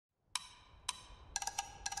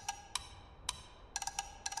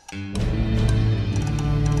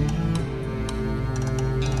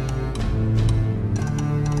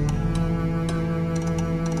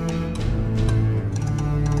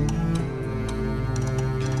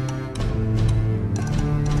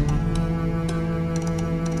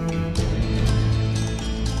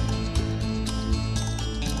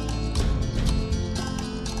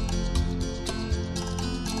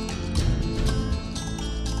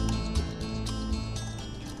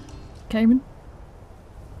Cayman?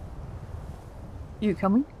 You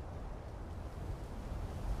coming?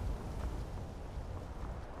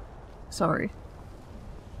 Sorry.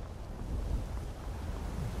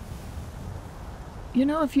 You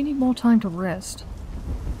know, if you need more time to rest,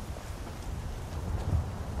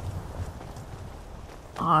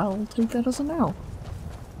 I'll take that as a no.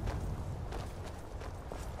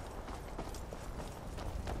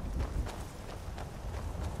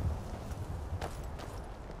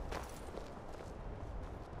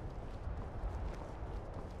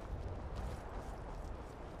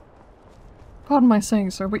 Pardon my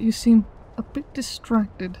saying so, but you seem a bit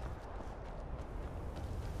distracted.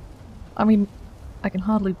 I mean, I can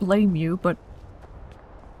hardly blame you, but...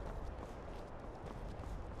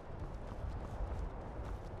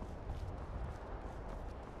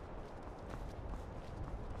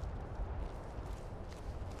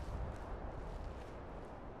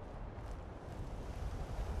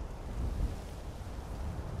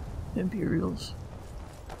 Imperials.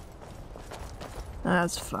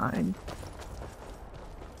 That's fine.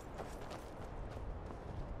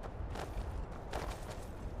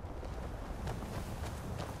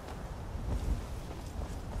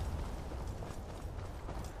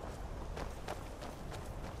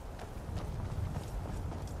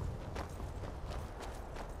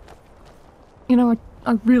 You know,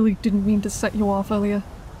 I really didn't mean to set you off earlier.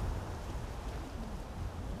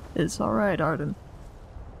 It's alright, Arden.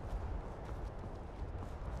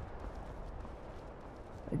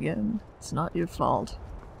 Again, it's not your fault.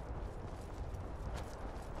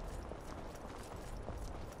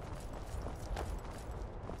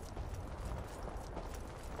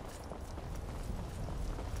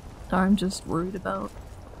 I'm just worried about...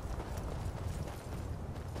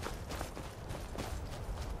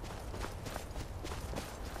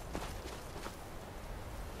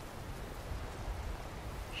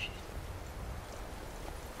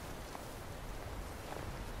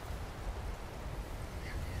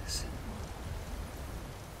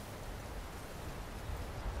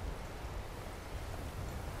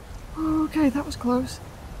 Okay, that was close.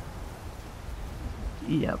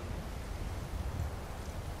 Yep.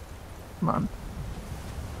 Come on.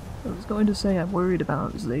 I was going to say I'm worried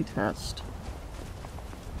about Zaytest.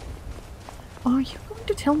 Are you going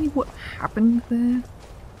to tell me what happened there?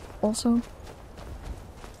 Also?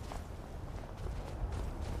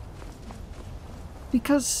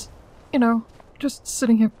 Because, you know, just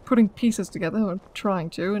sitting here putting pieces together, or trying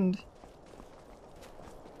to, and...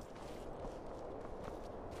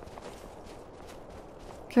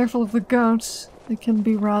 Careful of the goats, they can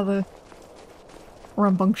be rather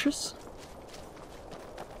rambunctious.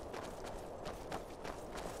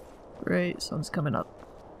 Great, sun's coming up.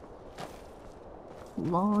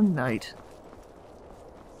 Long night.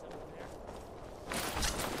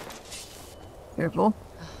 Careful.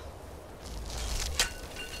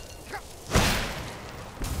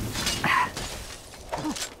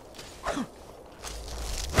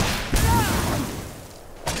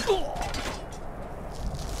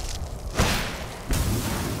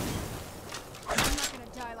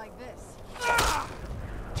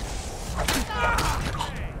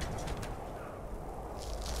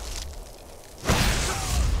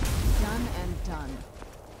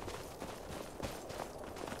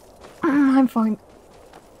 I'm fine.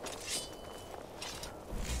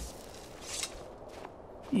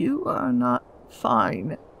 You are not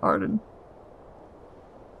fine, Arden.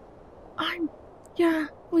 Yeah,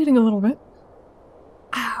 bleeding a little bit.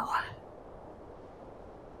 Ow.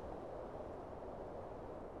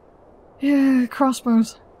 Yeah,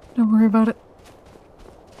 crossbows. Don't worry about it.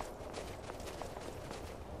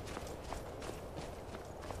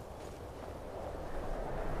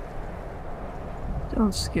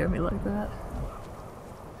 Don't scare me like that.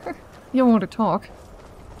 You want to talk.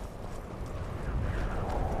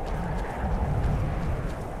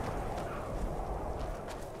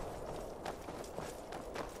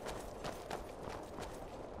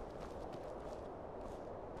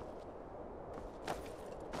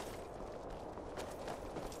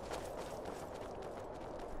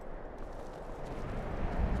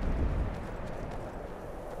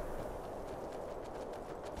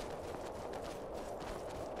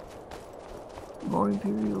 More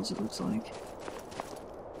Imperials, it looks like.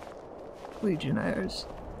 Legionnaires.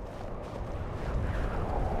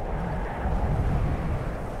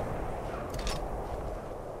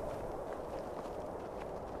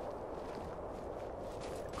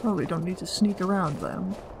 Probably don't need to sneak around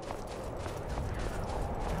them.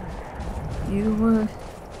 You were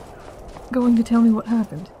going to tell me what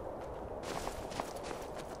happened.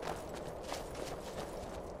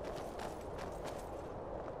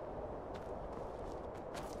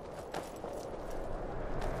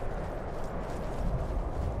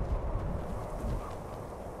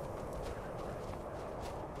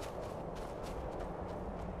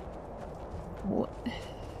 What?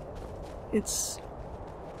 It's...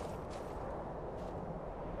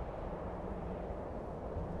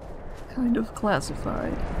 kind of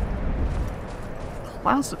classified.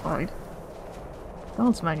 Classified?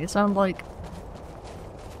 Gods, man, you sound like...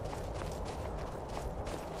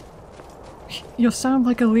 You sound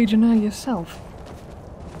like a legionnaire yourself.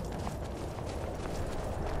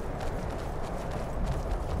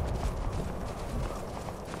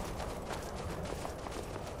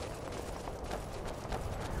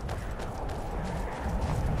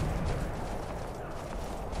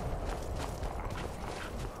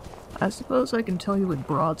 I suppose I can tell you in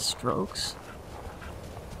broad strokes.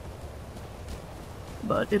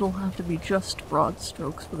 But it'll have to be just broad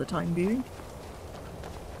strokes for the time being.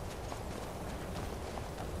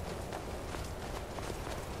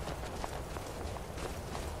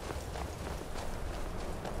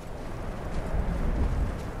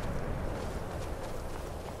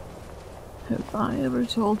 Have I ever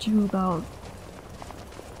told you about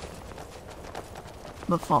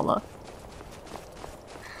Mafala?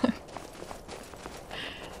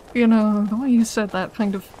 You know, the way you said that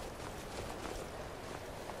kind of...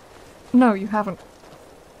 No, you haven't.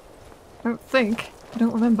 I don't think. I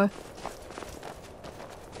don't remember.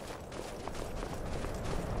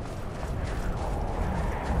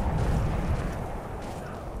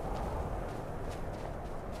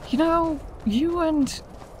 You know, you and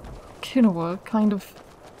Kinua kind of...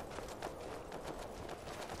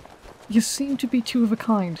 You seem to be two of a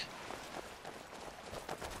kind.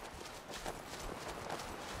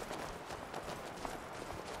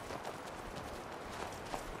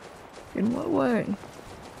 In what way?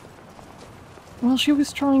 Well, she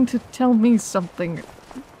was trying to tell me something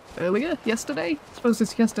earlier? Yesterday? I suppose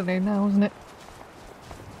it's yesterday now, isn't it?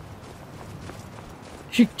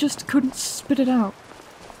 She just couldn't spit it out.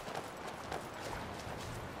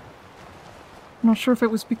 I'm not sure if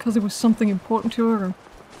it was because it was something important to her, or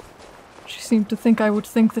she seemed to think I would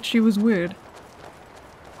think that she was weird.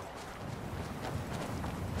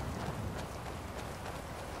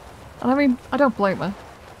 And I mean, I don't blame her.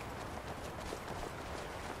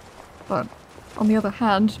 But, on the other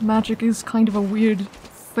hand, magic is kind of a weird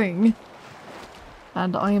thing.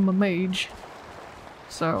 And I am a mage.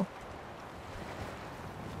 So...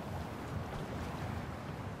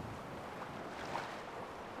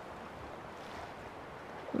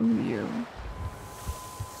 Who are you?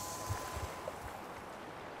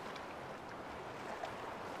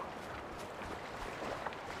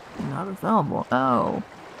 Not a Thalmor. Oh.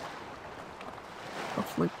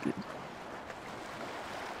 Afflicted.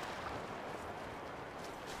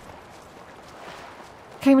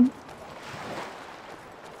 Cayman.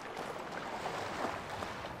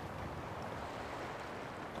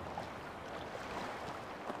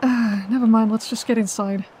 Never mind, let's just get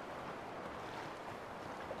inside.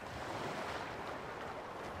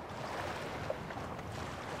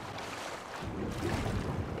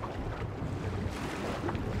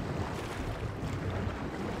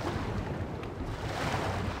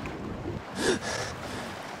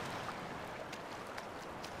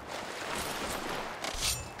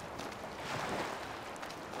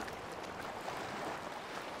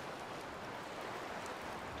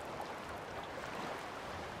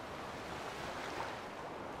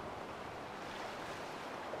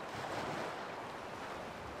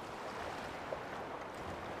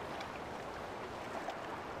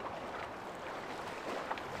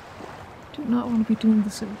 Do not want to be doing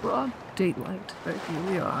this in broad daylight, but here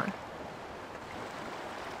we are.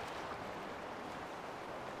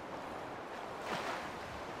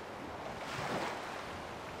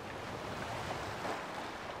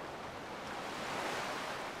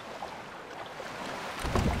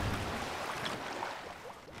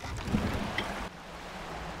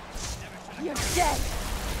 You're dead!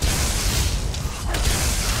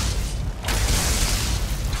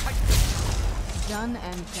 Done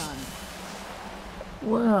and done.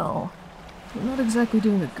 Well, we're not exactly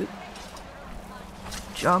doing a good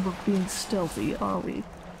job of being stealthy, are we?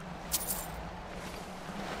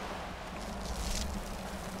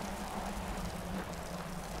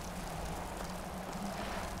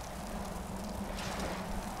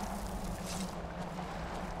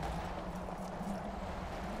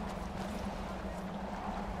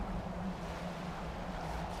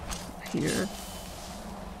 Here.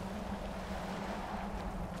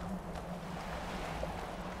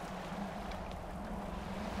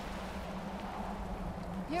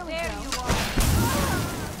 Here we go.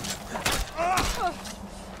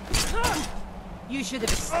 You should have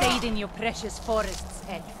stayed in your precious forests,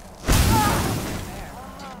 elf.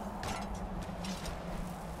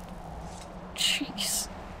 Jeez.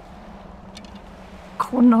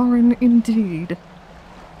 Quinarin indeed.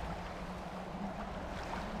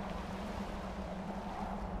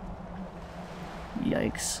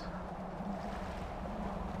 Yikes.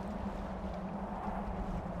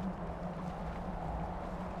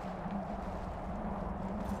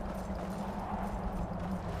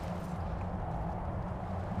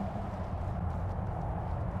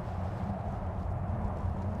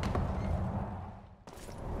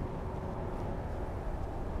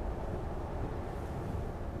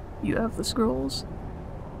 You have the scrolls?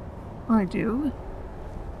 I do.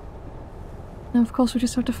 Now of course we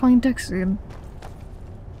just have to find Dexian.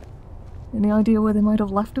 Any idea where they might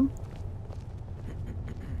have left him?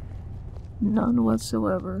 None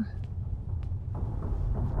whatsoever.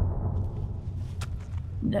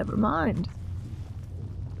 Never mind.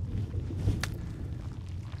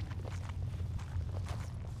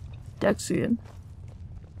 Dexian.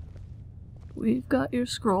 We've got your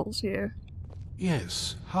scrolls here.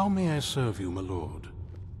 Yes, how may I serve you, my lord?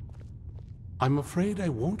 I'm afraid I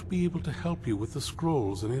won't be able to help you with the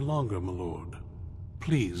scrolls any longer, my lord.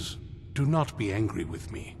 Please, do not be angry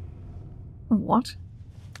with me. What?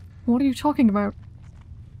 What are you talking about?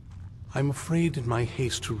 I'm afraid in my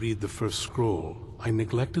haste to read the first scroll, I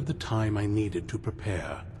neglected the time I needed to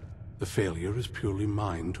prepare. The failure is purely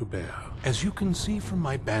mine to bear. As you can see from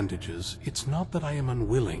my bandages, it's not that I am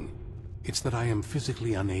unwilling, it's that I am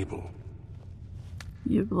physically unable.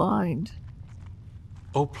 You're blind.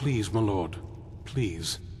 Oh, please, my lord.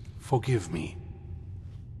 Please, forgive me.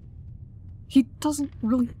 He doesn't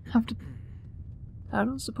really have to... I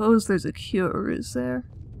don't suppose there's a cure, is there?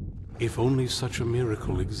 If only such a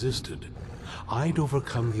miracle existed, I'd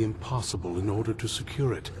overcome the impossible in order to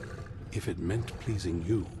secure it, if it meant pleasing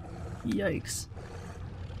you. Yikes.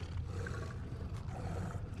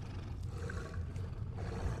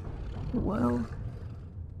 Well...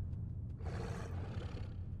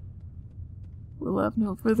 we'll have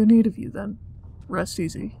no further need of you then. Rest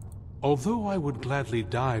easy. Although I would gladly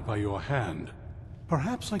die by your hand,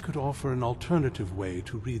 perhaps I could offer an alternative way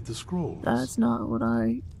to read the scrolls. That's not what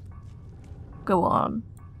I... Go on.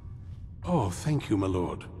 Oh, thank you, my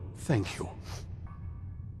lord. Thank you.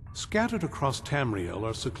 Scattered across Tamriel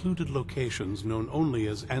are secluded locations known only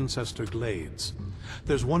as Ancestor Glades.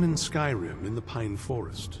 There's one in Skyrim in the Pine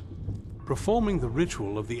Forest. Performing the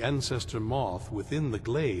ritual of the ancestor moth within the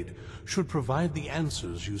glade should provide the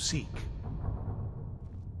answers you seek.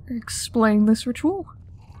 Explain this ritual?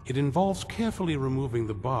 It involves carefully removing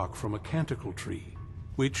the bark from a canticle tree,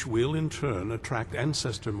 which will in turn attract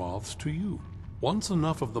ancestor moths to you. Once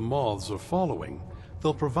enough of the moths are following,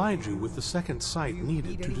 they'll provide you with the second sight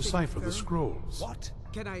needed to decipher the scrolls. What?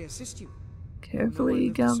 Can I assist you? Carefully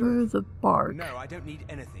gather the bark. No, I don't need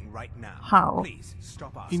anything right now. How? Please,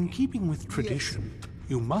 stop asking. In keeping with tradition,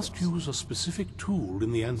 you must use a specific tool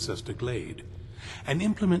in the ancestor glade, an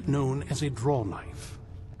implement known as a draw knife.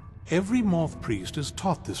 Every moth priest is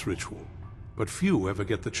taught this ritual, but few ever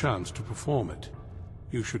get the chance to perform it.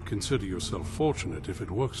 You should consider yourself fortunate if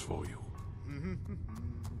it works for you.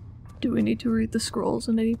 Do we need to read the scrolls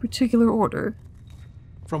in any particular order?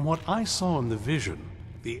 From what I saw in the vision,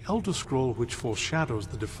 the Elder Scroll which foreshadows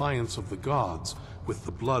the defiance of the gods with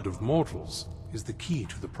the blood of mortals is the key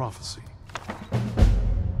to the prophecy.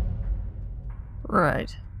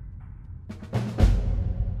 Right.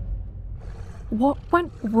 What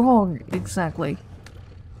went wrong, exactly?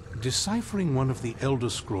 Deciphering one of the Elder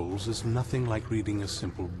Scrolls is nothing like reading a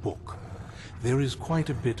simple book. There is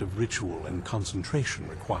quite a bit of ritual and concentration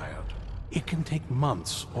required. It can take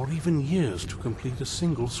months or even years to complete a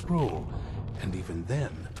single scroll, and even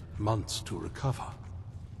then, months to recover.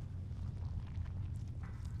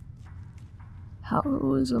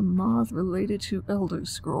 How is a moth related to Elder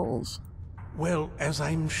Scrolls? Well, as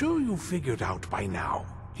I'm sure you figured out by now,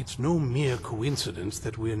 it's no mere coincidence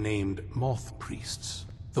that we're named Moth Priests.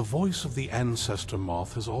 The voice of the Ancestor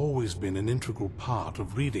Moth has always been an integral part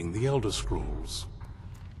of reading the Elder Scrolls.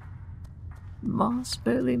 Moths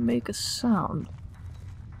barely make a sound.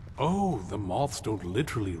 Oh, the moths don't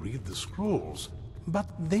literally read the scrolls, but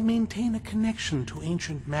they maintain a connection to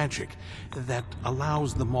ancient magic that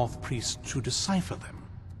allows the moth priests to decipher them.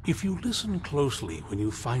 If you listen closely when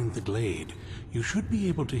you find the glade, you should be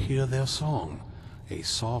able to hear their song, a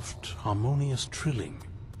soft, harmonious trilling.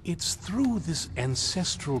 It's through this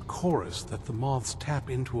ancestral chorus that the moths tap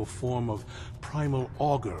into a form of primal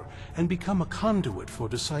augur and become a conduit for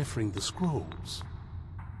deciphering the scrolls.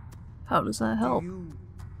 How does that help?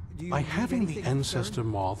 By having the ancestor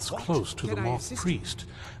moths close to the moth priest,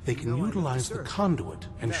 they can utilize the conduit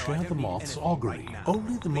and share the moth's augury.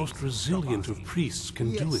 Only the most resilient of priests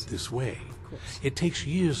can do it this way. course. It takes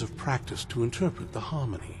years of practice to interpret the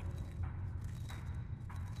harmony.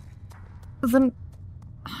 Then...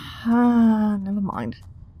 never mind.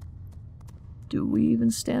 Do we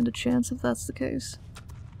even stand a chance if that's the case?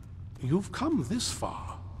 You've come this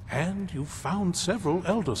far, and you've found several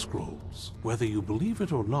Elder Scrolls. Whether you believe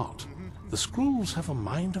it or not, the scrolls have a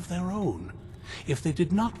mind of their own. If they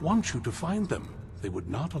did not want you to find them, they would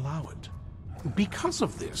not allow it. Because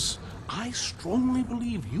of this, I strongly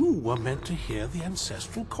believe you were meant to hear the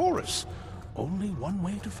ancestral chorus. Only one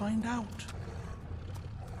way to find out.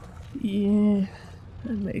 Yeah,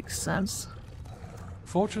 that makes sense.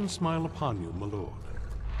 Fortune smile upon you, my lord.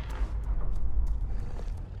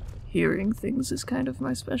 Hearing things is kind of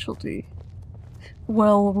my specialty.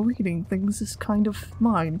 Well, reading things is kind of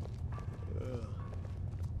mine.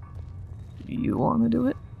 You wanna do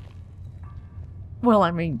it? Well,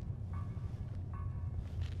 I mean...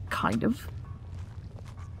 kind of.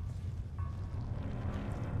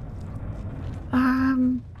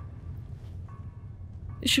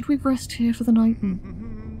 Should we rest here for the night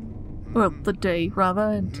and... well, the day, rather,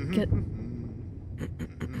 and get...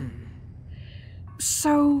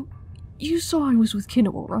 So... you saw I was with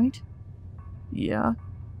Kinua, right? Yeah.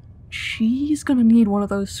 She's gonna need one of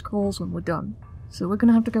those scrolls when we're done, so we're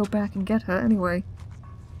gonna have to go back and get her anyway.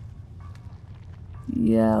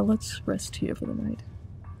 Yeah, let's rest here for the night.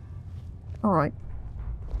 Alright.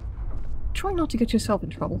 Try not to get yourself in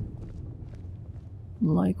trouble.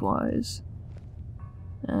 Likewise.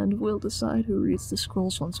 And we'll decide who reads the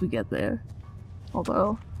scrolls once we get there.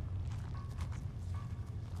 Although...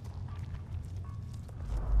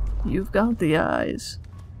 you've got the eyes.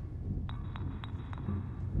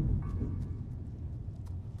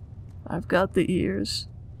 I've got the ears.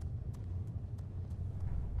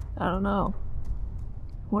 I don't know.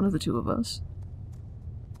 One of the two of us.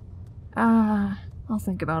 I'll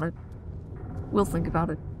think about it. We'll think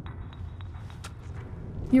about it.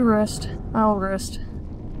 You rest. I'll rest.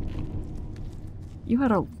 You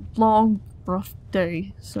had a long, rough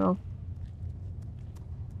day, so...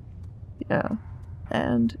 yeah.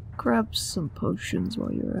 And grab some potions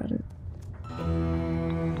while you're at it.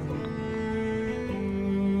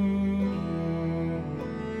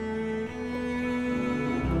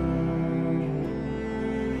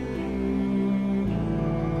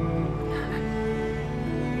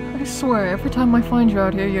 I swear, every time I find you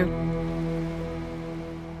out here, you...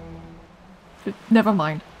 never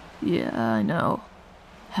mind. Yeah, I know.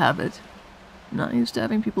 Habit. Not used to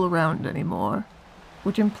having people around anymore.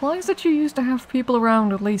 Which implies that you used to have people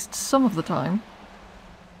around at least some of the time.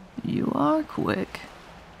 You are quick.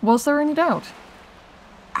 Was there any doubt?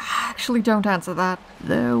 Actually, don't answer that.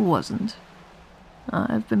 There wasn't.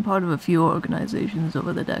 I've been part of a few organizations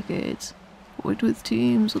over the decades. Worked with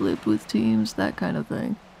teams, lived with teams, that kind of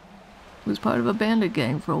thing. Was part of a bandit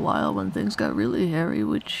gang for a while when things got really hairy,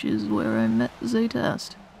 which is where I met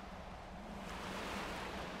Zaytest.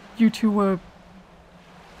 You two were...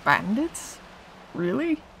 bandits?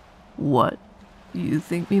 Really? What? You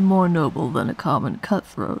think me more noble than a common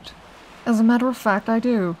cutthroat? As a matter of fact, I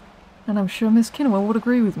do. And I'm sure Miss Kinua would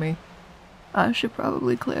agree with me. I should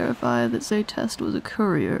probably clarify that Zaytest was a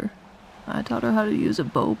courier. I taught her how to use a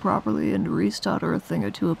bow properly and re-taught her a thing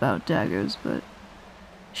or two about daggers, but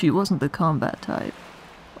she wasn't the combat type.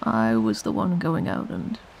 I was the one going out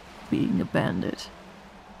and being a bandit.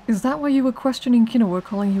 Is that why you were questioning Kinua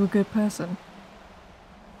calling you a good person?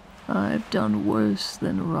 I've done worse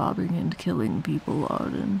than robbing and killing people,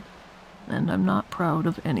 Arden, and I'm not proud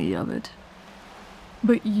of any of it.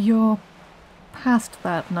 But you're past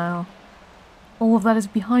that now. All of that is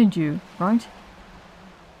behind you, right?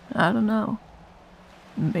 I don't know.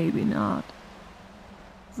 Maybe not.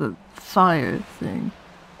 The fire thing.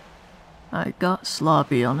 I got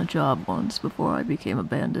sloppy on a job once before I became a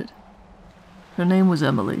bandit. Her name was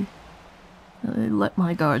Emily. I let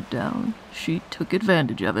my guard down. She took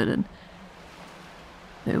advantage of it, and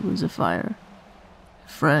there was a fire.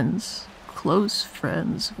 Friends, close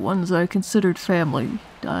friends, ones I considered family,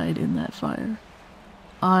 died in that fire.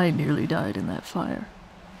 I nearly died in that fire.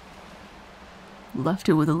 Left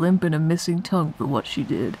her with a limp and a missing tongue for what she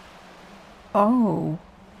did. Oh.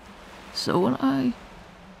 So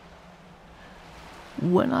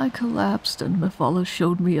when I collapsed and Mephala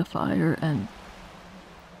showed me a fire and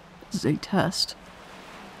Zaytest,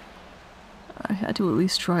 I had to at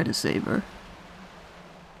least try to save her.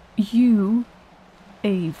 You,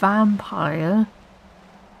 a vampire,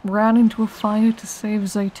 ran into a fire to save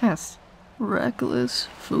Zaytest. Reckless,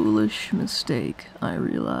 foolish mistake, I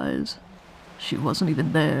realize. She wasn't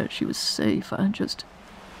even there, she was safe, I just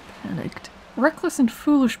panicked. Reckless and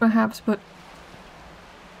foolish perhaps, but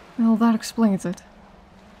Well, that explains it.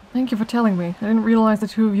 Thank you for telling me. I didn't realize the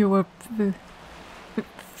two of you were...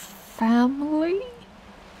 family?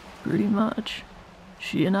 Pretty much.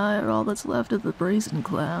 She and I are all that's left of the Brazen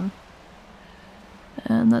clan.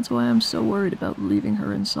 And that's why I'm so worried about leaving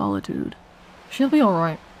her in solitude. She'll be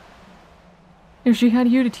alright. If she had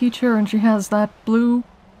you to teach her and she has that blue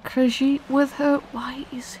khajiit with her, why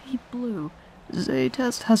is he blue?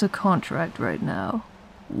 Zaytest has a contract right now.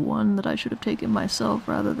 One that I should have taken myself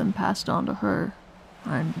rather than passed on to her.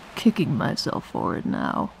 I'm kicking myself for it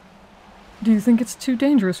now. Do you think it's too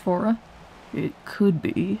dangerous for her? It could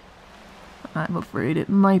be. I'm afraid it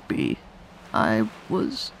might be. I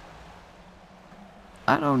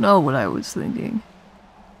don't know what I was thinking.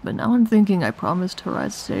 But now I'm thinking I promised her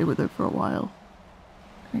I'd stay with her for a while.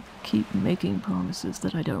 I keep making promises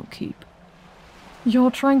that I don't keep. You're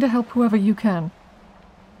trying to help whoever you can.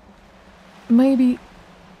 Maybe...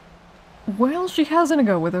 Well, she has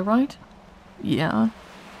Inigo with her, right? Yeah?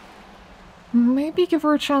 Maybe give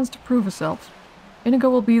her a chance to prove herself. Inigo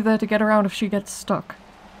will be there to get her out if she gets stuck.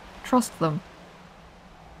 Trust them.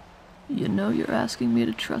 You know you're asking me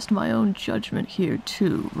to trust my own judgment here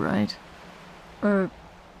too, right?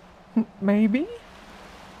 Maybe?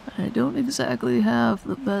 I don't exactly have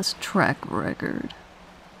the best track record.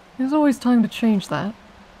 There's always time to change that.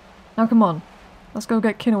 Now come on. Let's go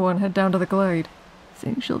get Kinua and head down to the glade.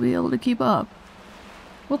 Think she'll be able to keep up?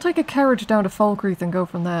 We'll take a carriage down to Falkreath and go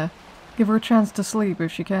from there. Give her a chance to sleep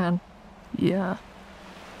if she can. Yeah.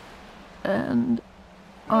 And...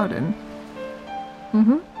 Arden.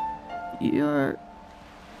 Mm-hmm. You're...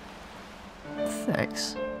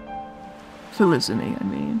 Thanks. For listening, I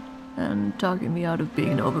mean. And talking me out of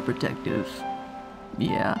being overprotective.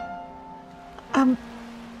 Yeah.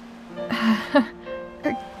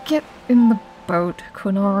 Get in the boat,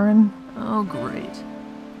 Quinarin. Oh, great.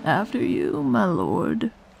 After you, my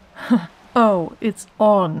lord. Oh, it's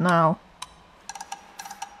on now.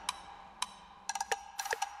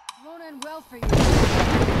 Won't end well for you.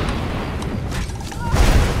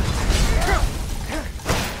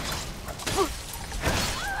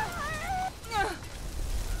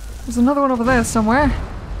 There's another one over there somewhere.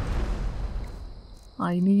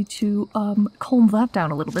 I need to, calm that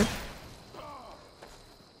down a little bit.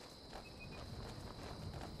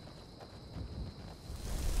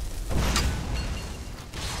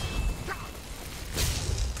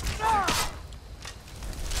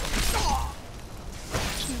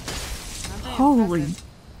 Holy...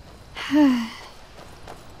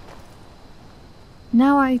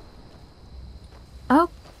 Now Oh,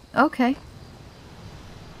 okay.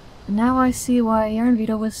 Now I see why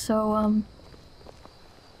Jarnvida was so,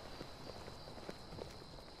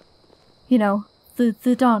 you know,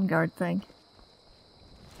 the Dawn Guard thing.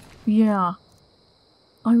 Yeah.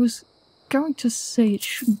 I was going to say it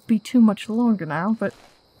shouldn't be too much longer now, but...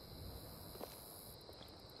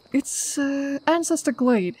 It's, Ancestor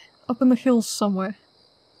Glade, up in the hills somewhere.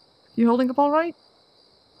 You holding up alright?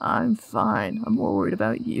 I'm fine. I'm more worried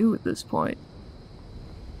about you at this point.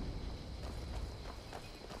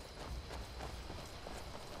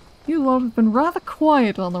 You lot have been rather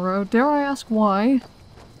quiet on the road. Dare I ask why?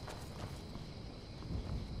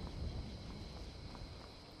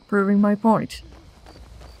 Proving my point.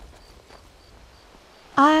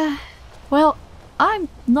 Well, I'm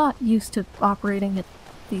not used to operating at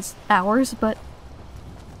these hours, but...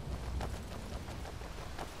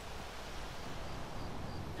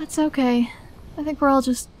 That's okay. I think we're all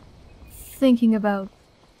just thinking about...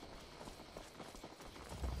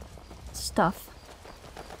 stuff.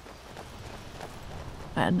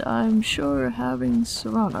 And I'm sure having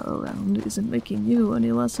Serana around isn't making you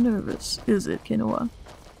any less nervous, is it, Kinua?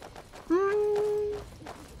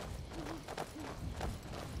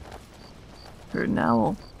 Her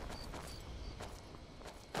now.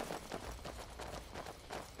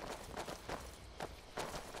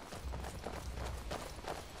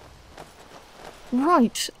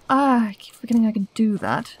 Right. I keep forgetting I can do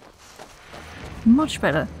that. Much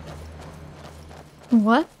better.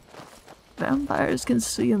 What? Vampires can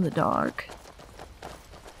see in the dark.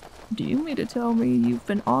 Do you mean to tell me you've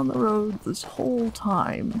been on the road this whole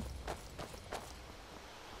time?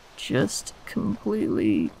 Just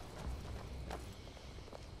completely...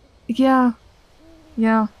 Yeah,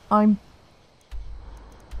 I'm...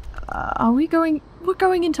 are we going... We're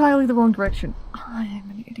going entirely the wrong direction. I'm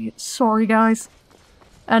an idiot. Sorry, guys.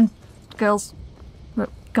 And girls.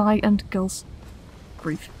 Guy and girls.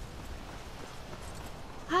 Grief.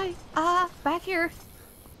 Hi, back here.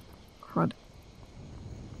 Crud.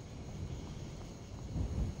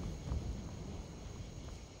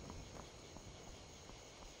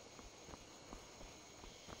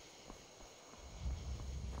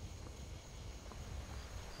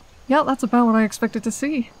 Yeah, that's about what I expected to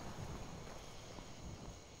see.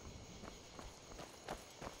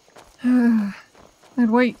 I'd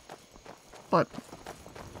wait, but...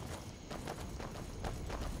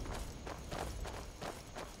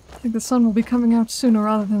 I think the sun will be coming out sooner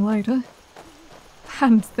rather than later.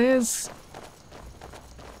 And there's...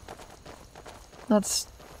 That's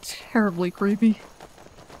terribly creepy.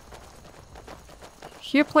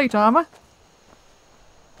 Here, plate armor?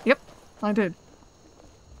 Yep, I did.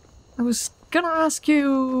 I was gonna ask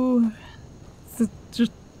you...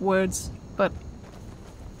 just words, but...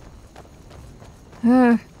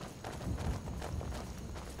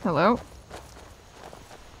 Hello?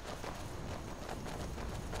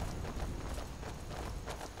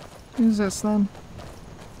 Who's this then?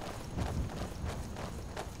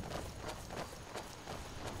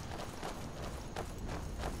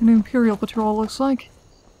 An Imperial patrol, looks like.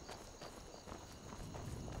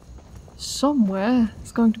 Somewhere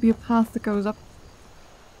there's going to be a path that goes up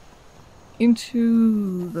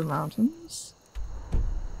into the mountains.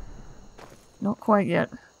 Not quite yet.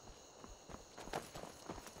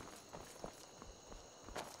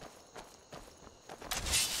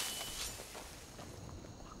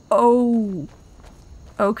 Oh.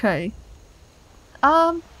 Okay.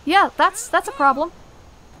 Yeah, that's a problem.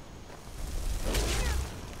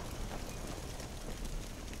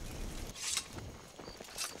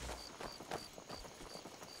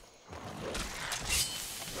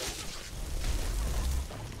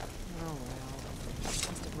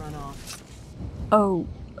 Oh,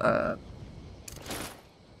 I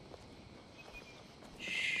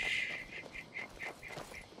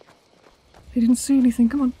didn't see anything,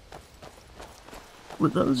 come on. Were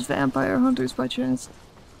those vampire hunters by chance?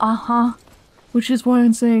 Uh-huh. Which is why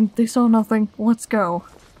I'm saying they saw nothing. Let's go.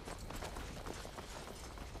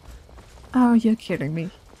 Oh, you're kidding me.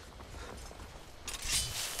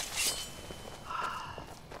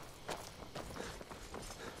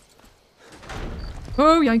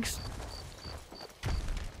 Oh, yikes.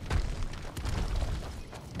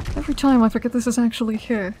 Every time I forget this is actually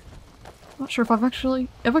here. Not sure if I've actually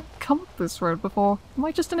ever come up this road before. Am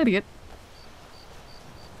I just an idiot?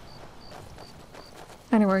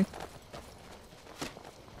 Anyway.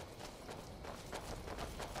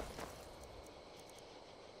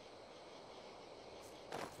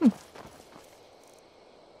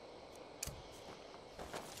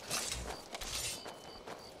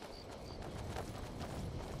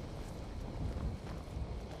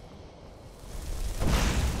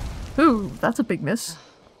 Ooh, that's a big miss.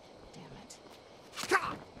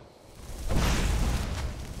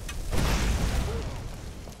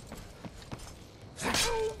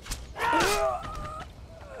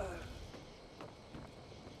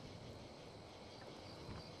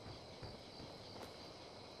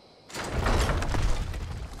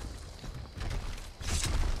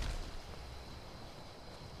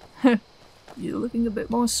 You're looking a bit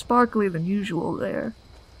more sparkly than usual there.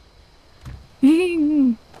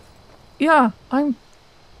 Yeah, I'm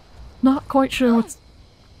not quite sure what's...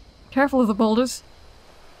 Careful of the boulders.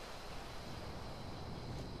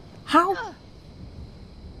 How?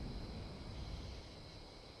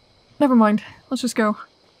 Never mind, let's just go.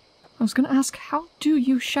 I was gonna ask, how do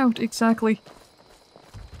you shout exactly?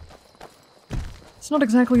 It's not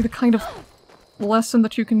exactly the kind of lesson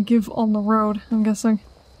that you can give on the road, I'm guessing.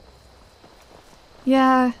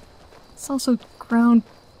 Yeah, it's also ground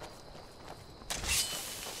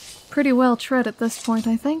pretty well tread at this point,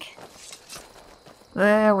 I think.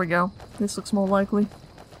 There we go. This looks more likely.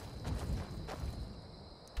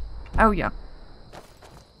 Oh yeah.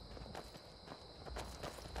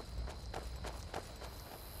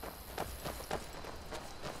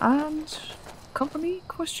 And... company?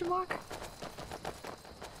 Question mark?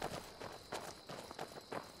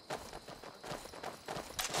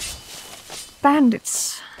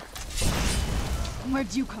 Bandits.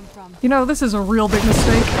 Where'd you come from? You know, this is a real big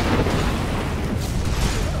mistake.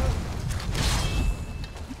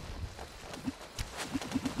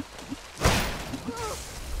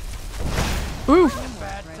 Ooh!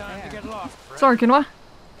 Sorry, Kinua.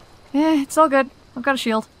 It's all good. I've got a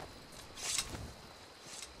shield.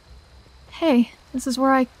 Hey, this is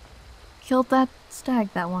where I killed that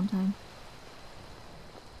stag that one time.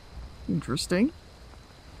 Interesting.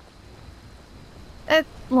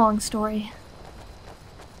 Long story.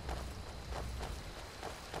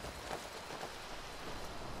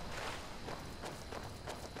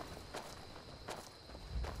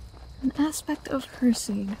 An aspect of her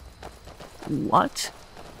seed. What?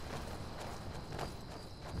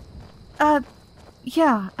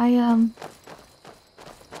 Yeah,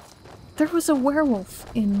 there was a werewolf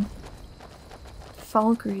in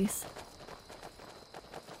Falgreath.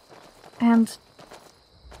 And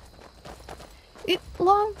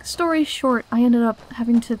long story short, I ended up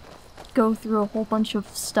having to go through a whole bunch of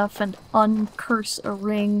stuff and uncurse a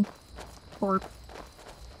ring, or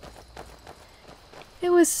it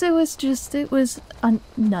was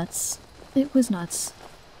nuts. It was nuts.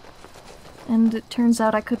 And it turns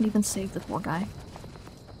out I couldn't even save the poor guy.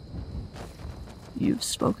 You've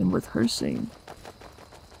spoken with Hersane.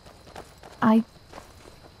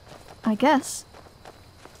 I guess.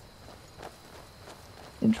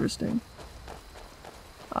 Interesting.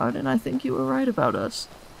 Arden, I think you were right about us.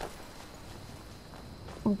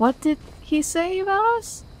 What did he say about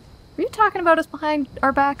us? Were you talking about us behind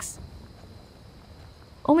our backs?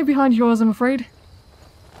 Only behind yours, I'm afraid.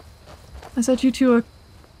 I said you two are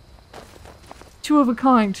two of a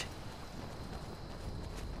kind.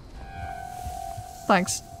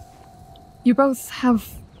 Thanks. You both have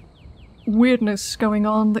weirdness going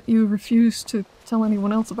on that you refuse to tell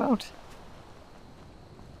anyone else about.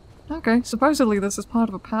 Okay, supposedly this is part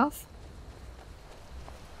of a path.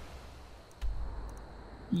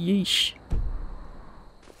 Yeesh.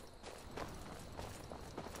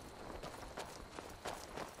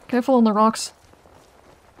 Careful on the rocks.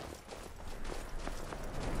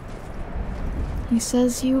 He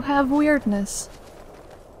says you have weirdness.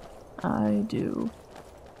 I do.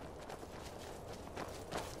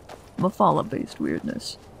 Mephala-based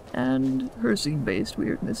weirdness. And Hersane-based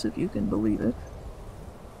weirdness, if you can believe it.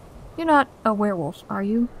 You're not a werewolf, are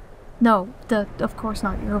you? No, of course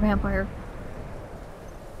not. You're a vampire.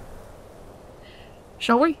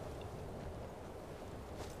 Shall we?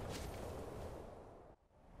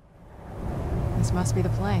 This must be the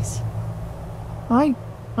place. I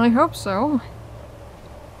hope so.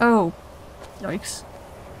 Oh. Yikes.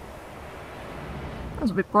 That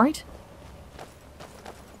was a bit bright.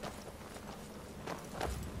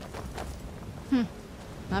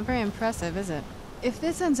 Not very impressive, is it? If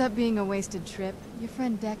this ends up being a wasted trip, your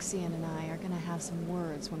friend Dexian and I are gonna have some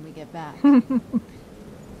words when we get back.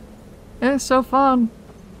 Yeah, so far,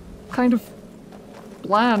 kind of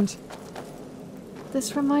bland.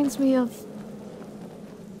 This reminds me of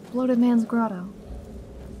Bloated Man's Grotto.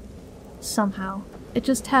 Somehow. It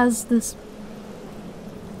just has this,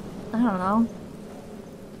 I don't know,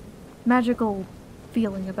 magical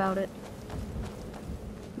feeling about it.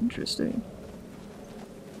 Interesting.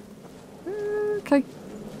 Okay.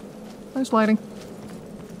 Nice lighting.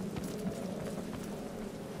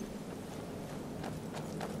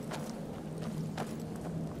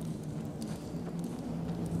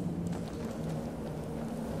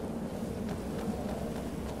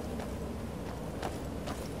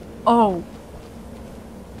 Oh.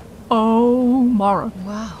 Oh, Mara.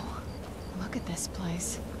 Wow. Look at this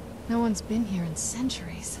place. No one's been here in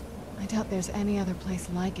centuries. I doubt there's any other place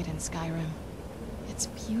like it in Skyrim. It's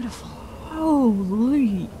beautiful.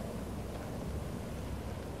 Holy!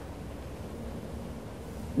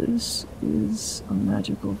 This is a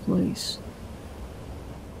magical place.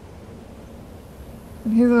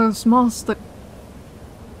 And here are those moths that...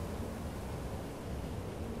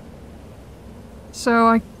 So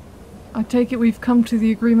I take it we've come to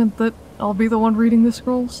the agreement that I'll be the one reading the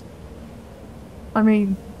scrolls? I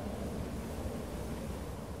mean...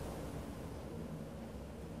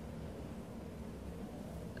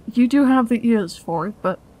 You do have the ears for it,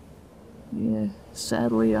 but... Yeah,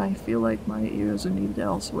 sadly I feel like my ears are needed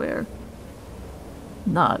elsewhere.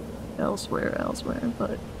 Not elsewhere,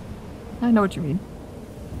 but I know what you mean.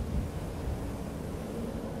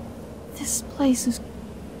 This place is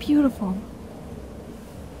beautiful.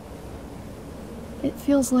 It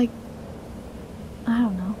feels like, I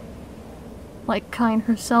don't know, like Kyn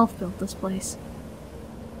herself built this place.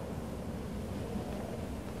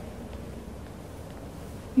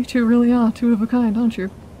 You two really are two of a kind, aren't you?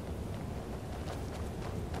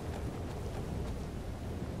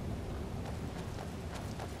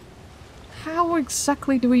 How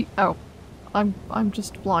exactly do we... Oh. I'm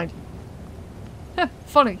just blind. Heh,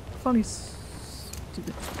 funny. Funny.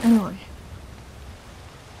 Stupid. Anyway.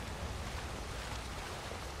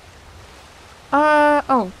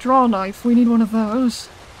 Oh, draw knife. We need one of those.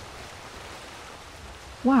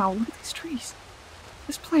 Wow, look at these trees.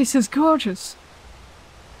 This place is gorgeous.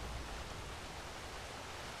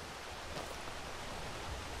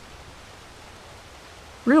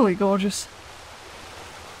 Really gorgeous.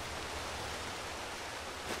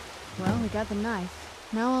 Well, we got the knife.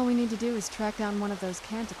 Now all we need to do is track down one of those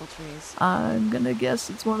canticle trees. I'm gonna guess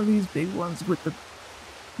it's one of these big ones with the...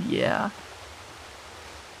 Yeah.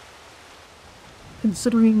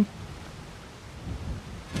 Considering...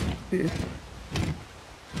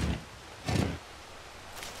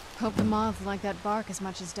 Hope the moths like that bark as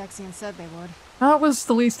much as Dexian said they would. That was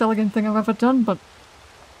the least elegant thing I've ever done, but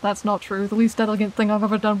that's not true. The least elegant thing I've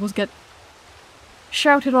ever done was get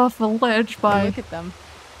shouted off the ledge by... Look at them.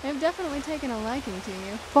 They've definitely taken a liking to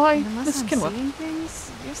you. By And unless this I'm Kinua. seeing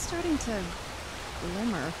things, you're starting to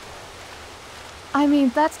glimmer. I mean,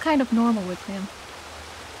 that's kind of normal with him.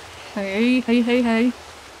 Hey.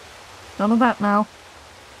 None of that now.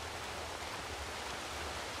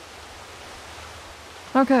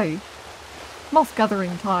 Okay. Moth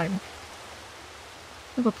gathering time.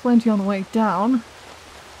 There were plenty on the way down.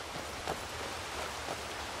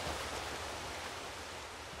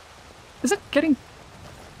 Is it getting...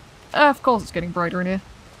 of course it's getting brighter in here.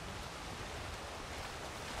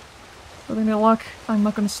 With any luck, I'm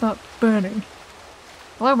not gonna start burning.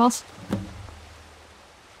 Hello, moss.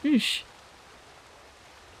 Yeesh.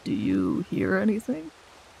 Do you hear anything?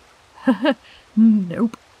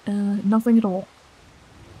 Nope. Nothing at all.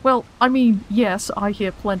 Well, I mean, yes, I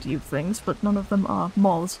hear plenty of things, but none of them are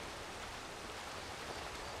moths.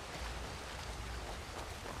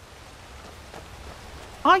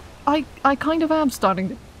 I kind of am starting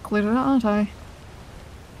to clear it out, aren't I?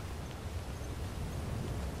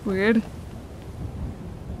 Weird.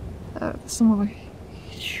 Some of my...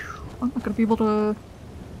 I'm not gonna be able to...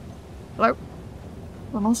 Hello?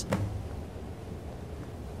 Moths?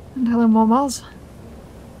 And hello, more moths.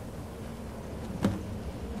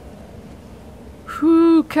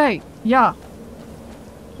 Okay, yeah.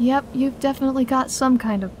 Yep, you've definitely got some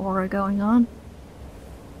kind of aura going on.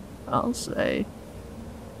 I'll say.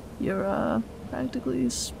 You're, practically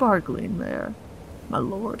sparkling there, my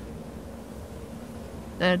lord.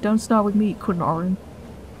 Don't start with me, Kynareth.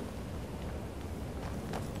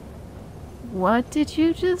 What did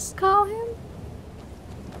you just call him?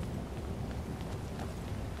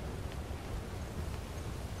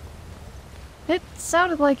 It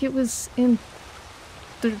sounded like it was in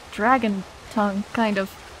the dragon tongue, kind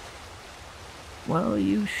of. Well,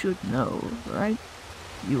 you should know, right?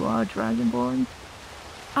 You are dragonborn?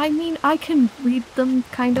 I mean, I can read them,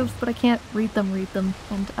 kind of, but I can't read them,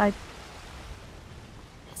 and I...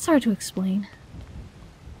 It's hard to explain.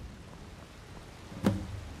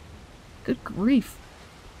 Good grief.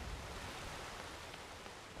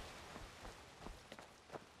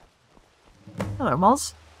 Hello,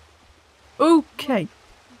 moths. Okay.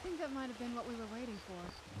 I think that might have been what we were waiting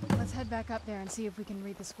for. Let's head back up there and see if we can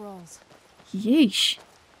read the scrolls. Yeesh.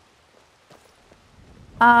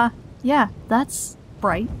 Yeah, that's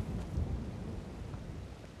bright.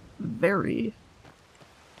 Very.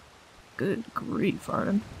 Good grief,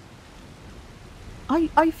 Arden.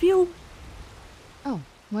 I feel... Oh,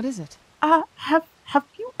 what is it? Have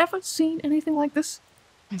you ever seen anything like this?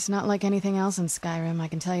 It's not like anything else in Skyrim, I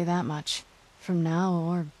can tell you that much. From now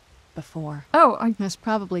or before. Oh, There's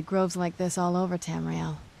probably groves like this all over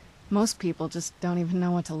Tamriel. Most people just don't even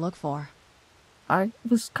know what to look for. I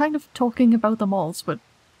was kind of talking about the malls, but...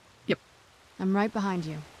 Yep. I'm right behind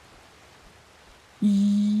you.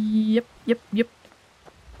 Yep.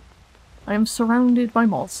 I am surrounded by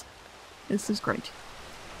malls. This is great.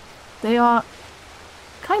 They are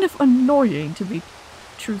kind of annoying to be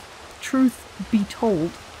truth be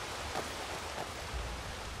told.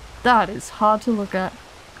 That is hard to look at.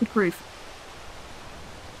 Good grief.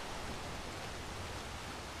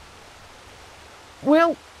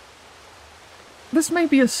 Well, this may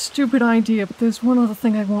be a stupid idea, but there's one other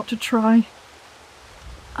thing I want to try.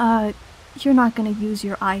 You're not gonna use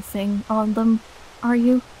your eye thing on them, are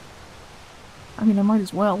you? I mean, I might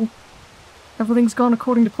as well. Everything's gone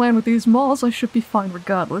according to plan with these malls, I should be fine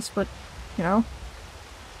regardless, but, you know.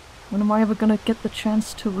 When am I ever gonna get the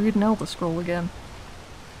chance to read an Elder Scroll again?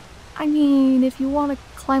 I mean, if you want to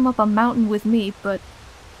climb up a mountain with me, but...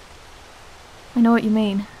 I know what you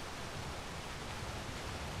mean.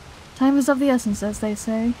 Time is of the essence, as they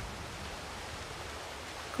say.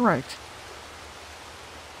 Correct.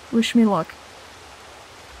 Wish me luck.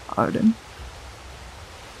 Arden.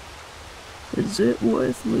 Is it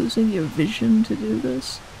worth losing your vision to do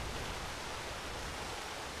this?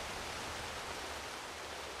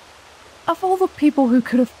 Of all the people who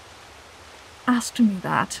could have asked me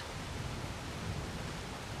that,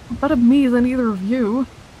 better me than either of you.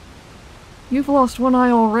 You've lost one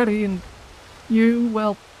eye already, and you,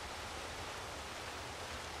 well...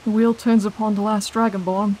 The wheel turns upon the last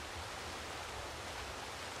Dragonborn.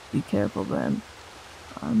 Be careful then.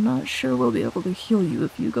 I'm not sure we'll be able to heal you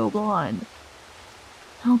if you go blind.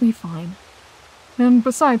 I'll be fine. And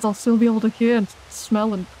besides, I'll still be able to hear and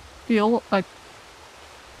smell and feel.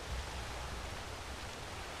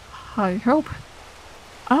 I hope.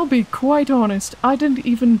 I'll be quite honest, I didn't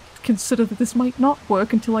even consider that this might not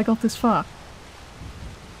work until I got this far.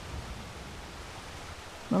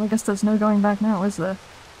 Well, I guess there's no going back now, is there?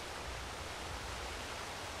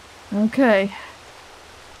 Okay.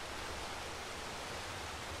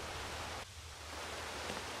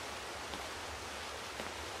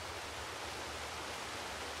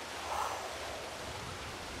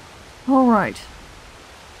 Alright.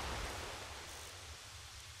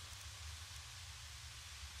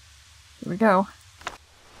 Here we go.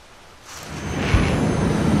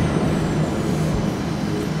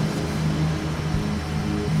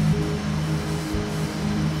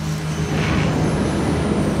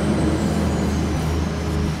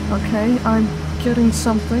 Okay, I'm getting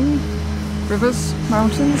something. Rivers,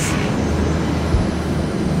 mountains.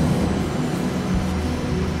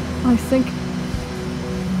 I think...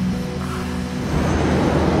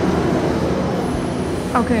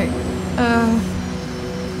 Okay,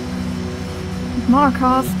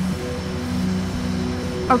 Markarth.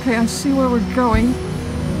 Okay, I see where we're going.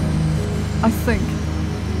 I think.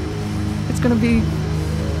 It's gonna be...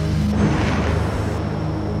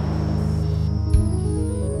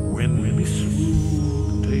 When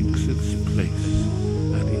misrule takes its place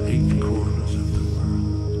at the 8 corners of the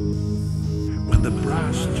world, when the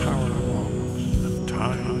brass tower walks and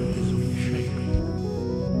time is reshaping,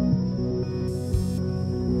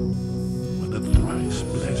 when the thrice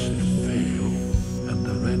blessed fail and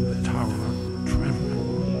the red tower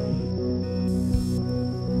trembles,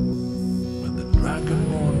 when the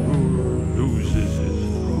dragonborn ruler loses his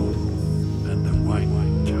throne and the white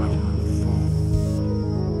tower falls,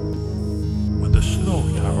 when the snow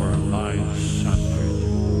tower lies sundered,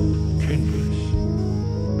 kinless,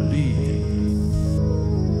 bleeding,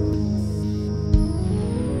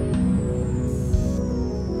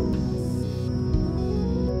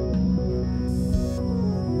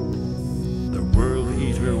 the world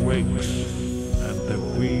eater wakes and the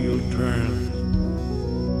wheel turns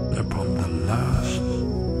upon the last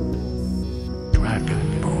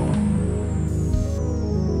dragonborn.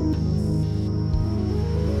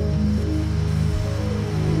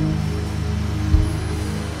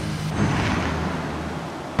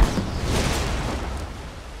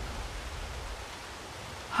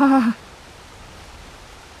 Ha!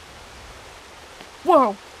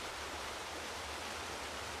 Whoa!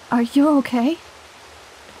 Are you okay?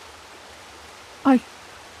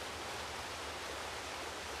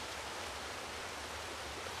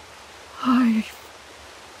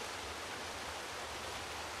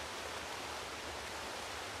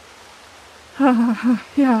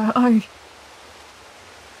 Yeah,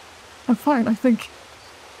 I'm fine, I think.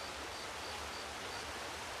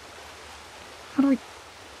 How do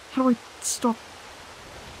I stop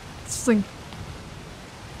this thing?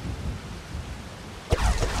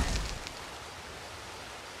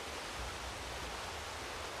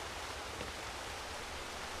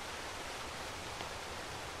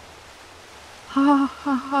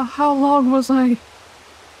 How long was I?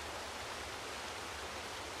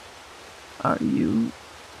 Are you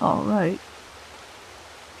alright?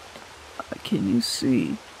 Can you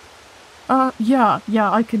see? Yeah,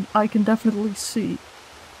 I can definitely see.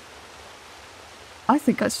 I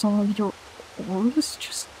think I saw your auras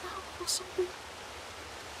just now or something.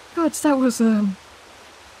 God, that was, Are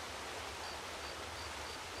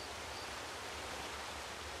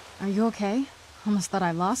you okay? Almost thought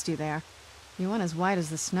I lost you there. You went as white as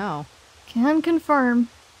the snow. Can confirm,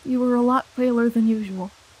 you were a lot paler than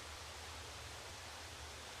usual.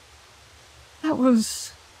 That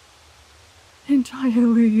was...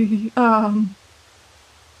 entirely, I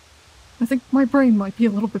think my brain might be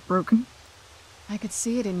a little bit broken. I could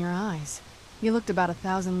see it in your eyes. You looked about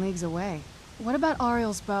 1,000 leagues away. What about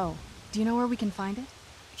Ariel's bow? Do you know where we can find it?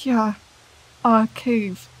 Yeah.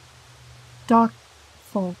 Cave. Dark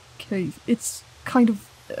Cave. It's kind of,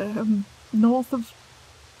 north of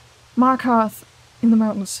Markarth in the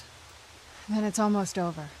mountains. Then it's almost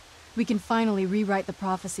over. We can finally rewrite the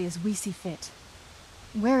prophecy as we see fit.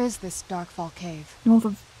 Where is this Darkfall Cave? North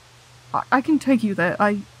of... I can take you there.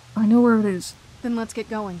 I know where it is. Then let's get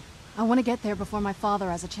going. I want to get there before my father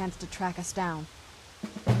has a chance to track us down.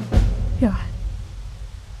 Yeah,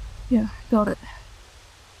 got it.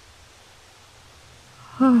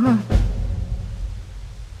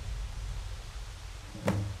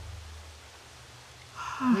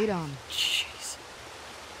 Lead on. Jeez.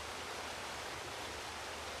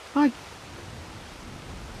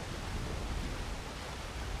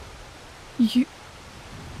 You...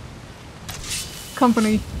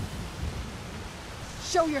 Company.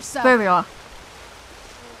 Show yourself! There they are.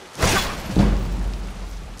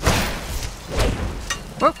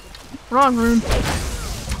 Whoa. Wrong rune.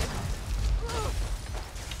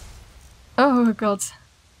 Oh god.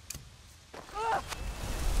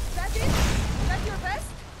 That it? Is that your best?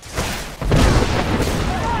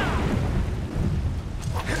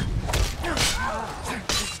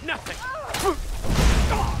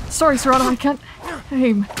 Sorry, Cyrodiil, I can't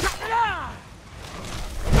aim.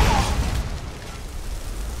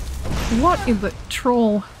 What in the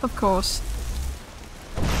troll? Of course.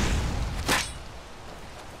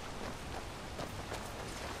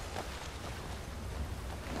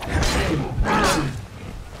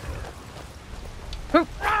 Oh.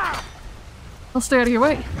 I'll stay out of your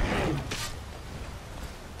way.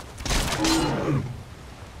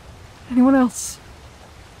 Anyone else?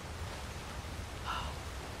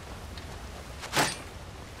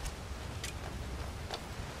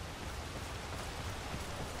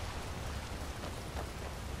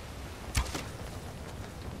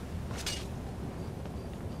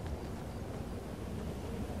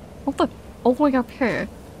 All the way up here?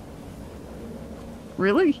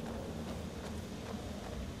 Really?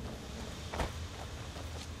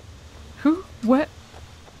 Who? Where?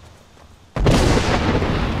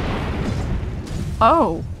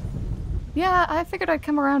 Oh. Yeah, I figured I'd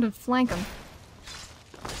come around and flank him.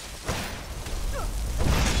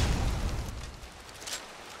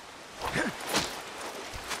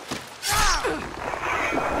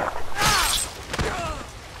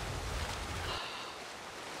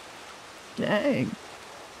 Dang.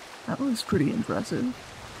 That was pretty impressive.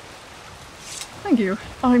 Thank you.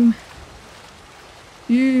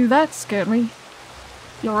 That scared me.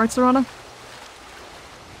 You alright, Serana?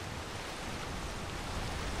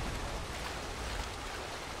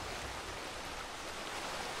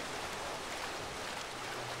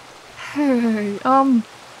 Hey,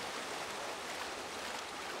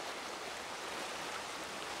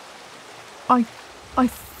 I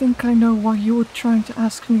think I know why you were trying to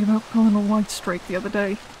ask me about Pelennor Whitestrake the other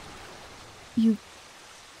day.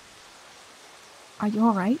 Are you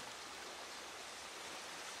alright?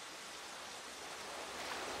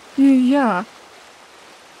 Yeah.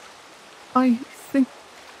 I think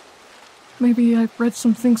maybe I read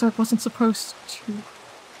some things I wasn't supposed to.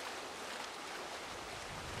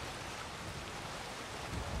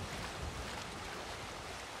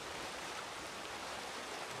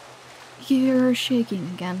 You're shaking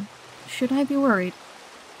again. Should I be worried?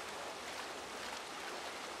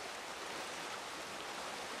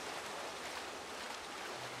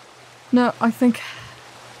 No, I think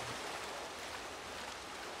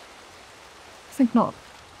not.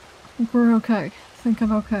 I think we're okay. I think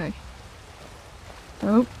I'm okay.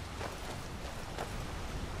 Nope.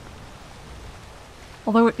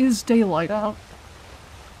 Although it is daylight out.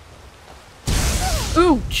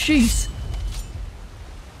 Ooh, jeez!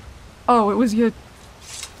 Oh, it was your...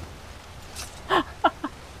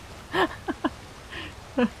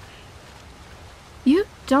 You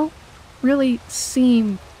don't really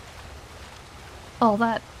seem all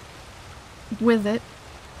that with it.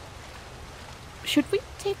 Should we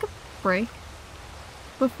take a break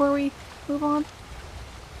before we move on?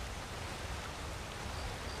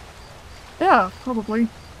 Yeah, probably.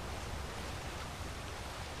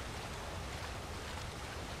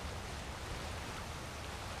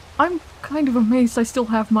 I'm kind of amazed I still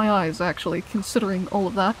have my eyes, actually, considering all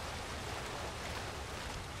of that.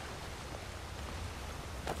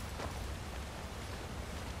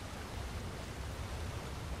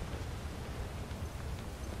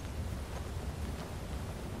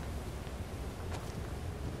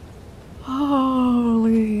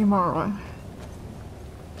 Holy Mara.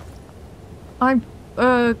 I'm,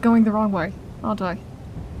 going the wrong way, aren't I?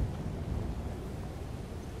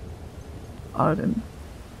 Arden.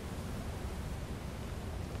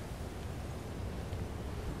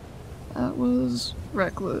 That was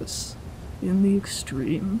reckless, in the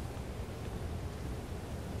extreme.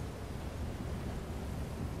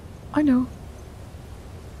 I know.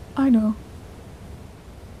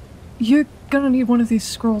 You're gonna need one of these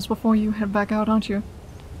scrolls before you head back out, aren't you?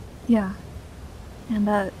 Yeah.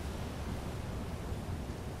 And,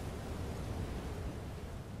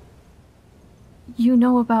 You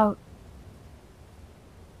know about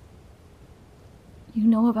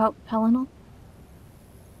Pelennor?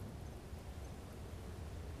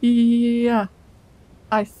 Yeah.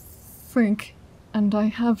 I think. And I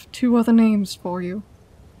have two other names for you.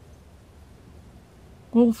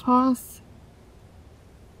 Wolfhearth.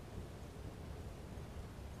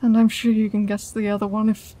 And I'm sure you can guess the other one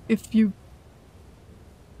if you...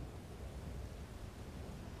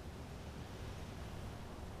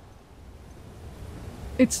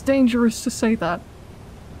 It's dangerous to say that.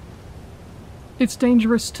 It's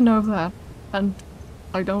dangerous to know that, and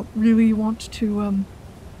I don't really want to,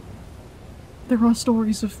 there are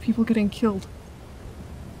stories of people getting killed.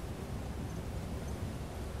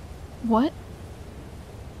 What?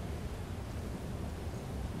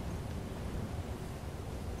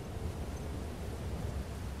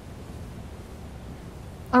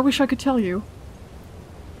 I wish I could tell you.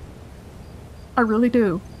 I really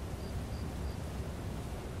do.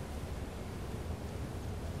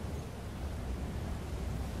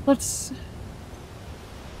 Let's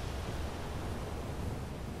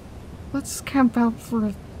camp out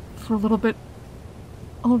for a little bit.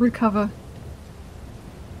 I'll recover.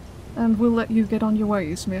 And we'll let you get on your way,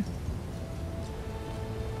 Ysmir.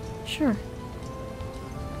 Sure.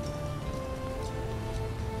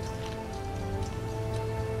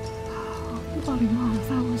 Bloody hell,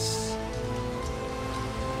 that was...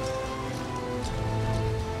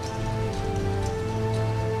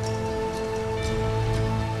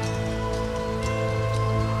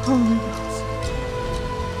 Oh my